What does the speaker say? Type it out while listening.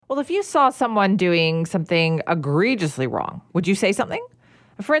Well, if you saw someone doing something egregiously wrong, would you say something?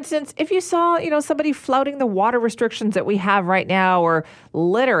 For instance, if you saw, somebody flouting the water restrictions that we have right now or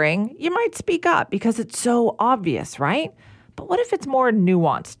littering, you might speak up because it's so obvious, right? But what if it's more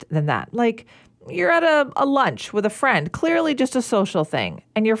nuanced than that? Like you're at a lunch with a friend, clearly just a social thing,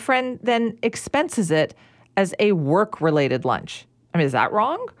 and your friend then expenses it as a work-related lunch. I mean, is that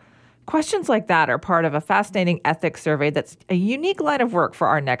wrong? Questions like that are part of a fascinating ethics survey that's a unique line of work for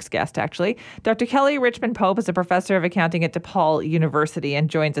our next guest, actually. Dr. Kelly Richmond Pope is a professor of accounting at DePaul University and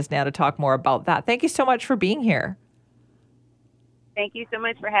joins us now to talk more about that. Thank you so much for being here. Thank you so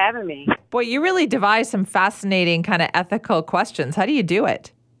much for having me. Boy, you really devise some fascinating kind of ethical questions. How do you do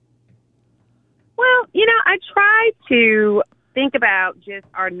it? Well, I try to think about just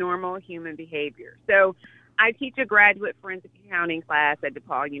our normal human behavior. So I teach a graduate forensic accounting class at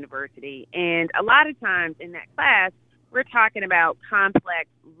DePaul University, and a lot of times in that class, we're talking about complex,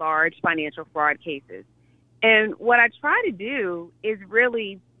 large financial fraud cases. And what I try to do is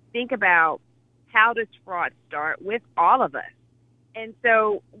really think about how does fraud start with all of us. And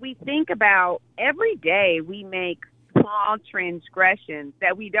so we think about every day we make small transgressions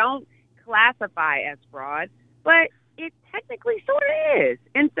that we don't classify as fraud, but it technically sort of is.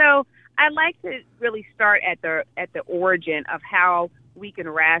 And so I like to really start at the origin of how we can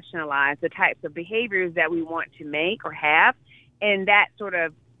rationalize the types of behaviors that we want to make or have, and that sort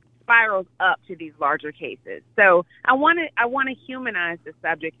of spirals up to these larger cases. So I want to humanize the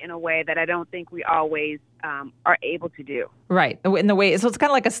subject in a way that I don't think we always are able to do. Right. In the way, so it's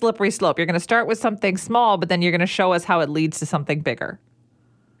kind of like a slippery slope. You're going to start with something small, but then you're going to show us how it leads to something bigger.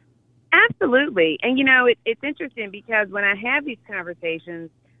 Absolutely. And, it's interesting because when I have these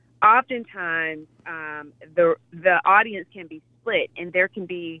conversations, oftentimes the audience can be split and there can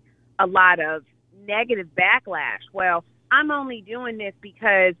be a lot of negative backlash. Well, I'm only doing this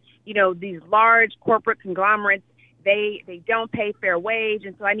because, these large corporate conglomerates, they don't pay fair wage,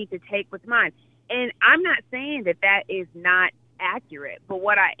 and so I need to take what's mine. And I'm not saying that is not accurate, but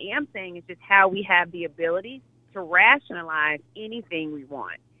what I am saying is just how we have the ability to rationalize anything we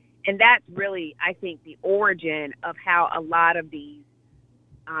want. And that's really, I think, the origin of how a lot of these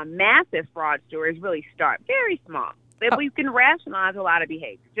massive fraud stories really start very small. But we can rationalize a lot of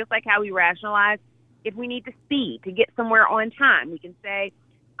behavior, just like how we rationalize if we need to speed to get somewhere on time. We can say,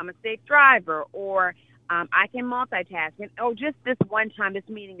 I'm a safe driver, or I can multitask. And, just this one time, this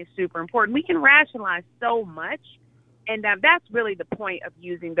meeting is super important. We can rationalize so much. And that's really the point of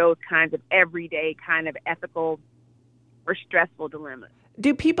using those kinds of everyday kind of ethical or stressful dilemmas.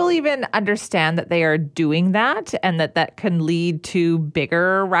 Do people even understand that they are doing that and that can lead to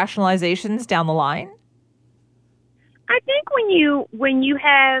bigger rationalizations down the line? I think when you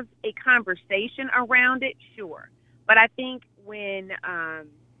have a conversation around it, sure. But I think when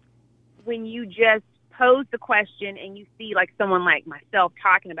you just pose the question and you see like someone like myself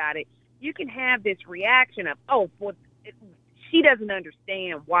talking about it, you can have this reaction of, she doesn't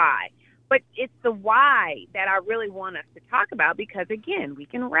understand why. But it's the why that I really want us to talk about because, again, we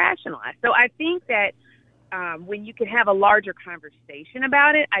can rationalize. So I think that when you can have a larger conversation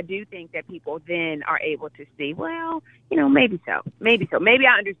about it, I do think that people then are able to see, well, maybe so. Maybe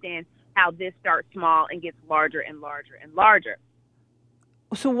I understand how this starts small and gets larger and larger and larger.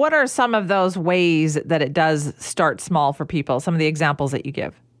 So what are some of those ways that it does start small for people, some of the examples that you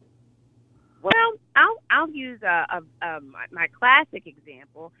give? Well, I'll use my classic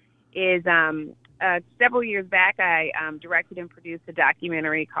example is several years back, I directed and produced a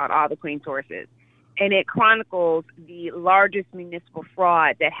documentary called All the Clean Sources. And it chronicles the largest municipal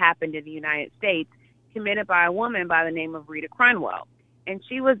fraud that happened in the United States committed by a woman by the name of Rita Cronwell. And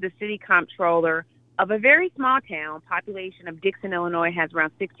she was the city comptroller of a very small town. Population of Dixon, Illinois has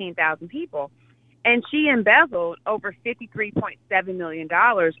around 16,000 people. And she embezzled over $53.7 million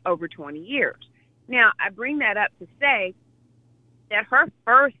over 20 years. Now, I bring that up to say that her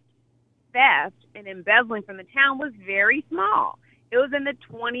first theft and embezzling from the town was very small. It was in the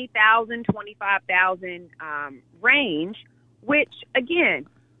 $20,000, $25,000 range, which, again,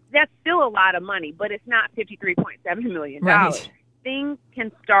 that's still a lot of money, but it's not $53.7 million. Right. Things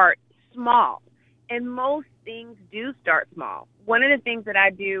can start small, and most things do start small. One of the things that I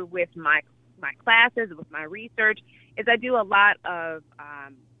do with my classes, with my research, is I do a lot of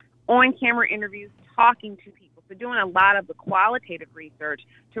on-camera interviews, talking to people. So doing a lot of the qualitative research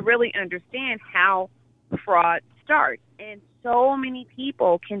to really understand how fraud starts. And so many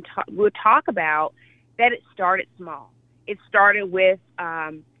people will talk about that it started small. It started with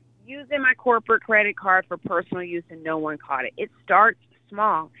using my corporate credit card for personal use and no one caught it. It starts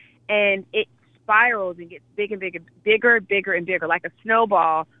small and it spirals and gets bigger and bigger, like a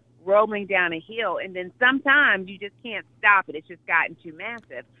snowball rolling down a hill, and then sometimes you just can't stop it. It's just gotten too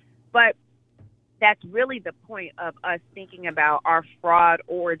massive. But that's really the point of us thinking about our fraud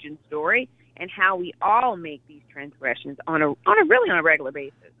origin story and how we all make these transgressions on a regular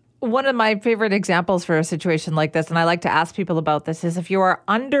basis. One of my favorite examples for a situation like this, and I like to ask people about this, is if you are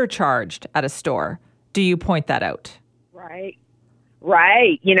undercharged at a store, do you point that out? Right.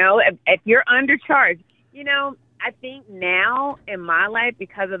 If you're undercharged, I think now in my life,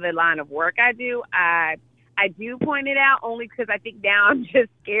 because of the line of work I do, I do point it out only because I think now I'm just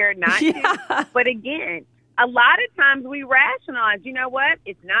scared not to. But again, a lot of times we rationalize, you know what?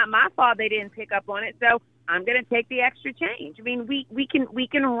 It's not my fault they didn't pick up on it, so I'm going to take the extra change. I mean, we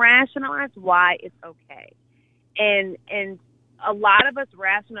can rationalize why it's okay. And a lot of us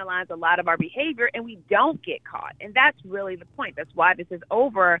rationalize a lot of our behavior, and we don't get caught. And that's really the point. That's why this is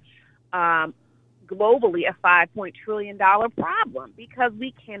over globally a $5 trillion problem, because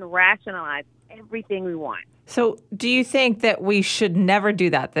we can rationalize everything we want. So do you think that we should never do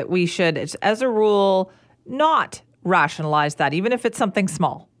that, that we should, as a rule, not rationalize that, even if it's something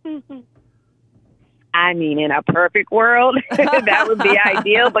small? I mean, in a perfect world, that would be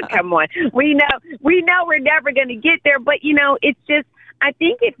ideal. But come on, we know we're never going to get there. But it's just, I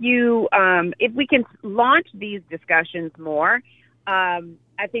think if we can launch these discussions more, I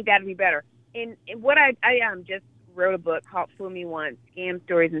think that'd be better. And what I just wrote a book called "Fool Me Once: Scam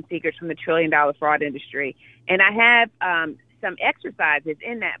Stories and Secrets from the $1 trillion Fraud Industry," and I have some exercises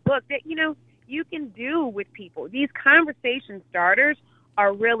in that book that you can do with people. These conversation starters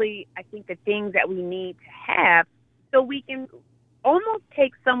are really, I think, the things that we need to have so we can almost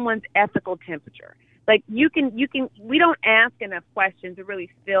take someone's ethical temperature. Like we don't ask enough questions to really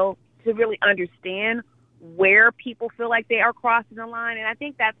understand where people feel like they are crossing the line. And I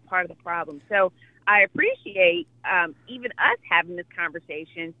think that's part of the problem. So I appreciate even us having this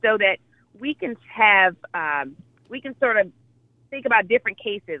conversation so that we can sort of think about different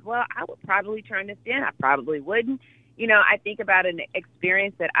cases. Well, I would probably turn this in. I probably wouldn't. I think about an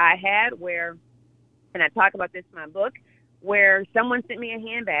experience that I had where, and I talk about this in my book, where someone sent me a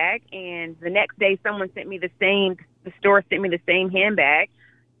handbag, and the next day the store sent me the same handbag.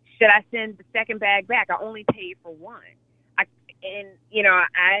 Should I send the second bag back? I only paid for one. I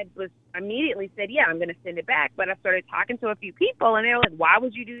was immediately said, yeah, I'm going to send it back. But I started talking to a few people, and they were like, why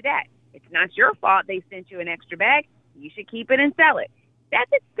would you do that? It's not your fault they sent you an extra bag. You should keep it and sell it. That's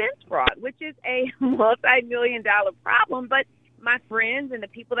expense fraud, which is a multi-million-dollar problem. But my friends and the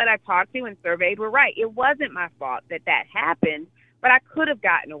people that I talked to and surveyed were right. It wasn't my fault that happened, but I could have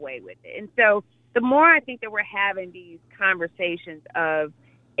gotten away with it. And so the more I think that we're having these conversations of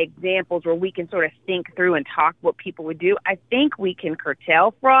examples where we can sort of think through and talk what people would do, I think we can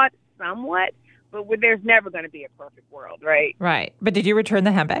curtail fraud somewhat, but there's never going to be a perfect world, right? Right. But did you return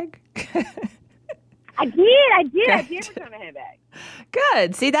the handbag? I did return the handbag.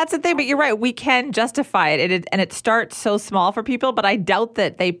 Good. See, that's the thing. But you're right. We can justify it. And it starts so small for people, but I doubt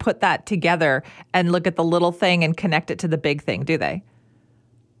that they put that together and look at the little thing and connect it to the big thing, do they?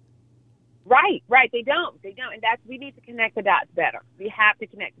 Right. They don't. And we need to connect the dots better. We have to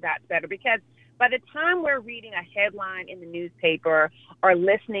connect the dots better, because by the time we're reading a headline in the newspaper or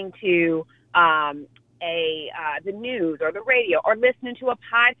listening to the news or the radio or listening to a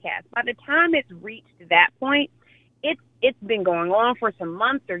podcast, by the time it's reached that point, it's been going on for some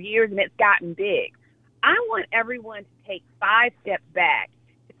months or years, and it's gotten big. I want everyone to take 5 steps back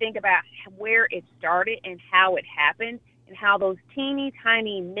to think about where it started and how it happened and how those teeny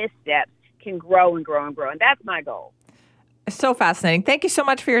tiny missteps can grow and grow and grow. And that's my goal. So fascinating. Thank you so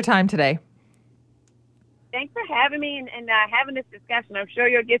much for your time today. Thanks for having me and having this discussion. I'm sure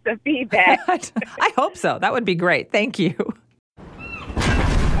you'll get some feedback. I hope so. That would be great. Thank you.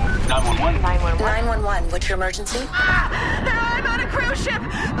 911. 911. What's your emergency? I'm on a cruise ship.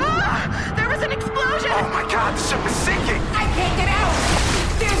 There was an explosion. Oh my God, the ship is sinking. I can't get out.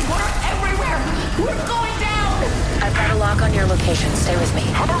 There's water everywhere. We're going down. I've got a lock on your location. Stay with me.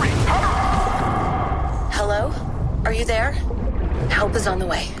 Hurry. Hello? Are you there? Help is on the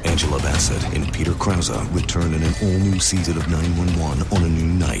way. Angela Bassett and Peter Krause return in an all-new season of 911 on a new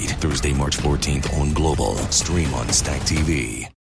night. Thursday, March 14th on Global. Stream on Stack TV.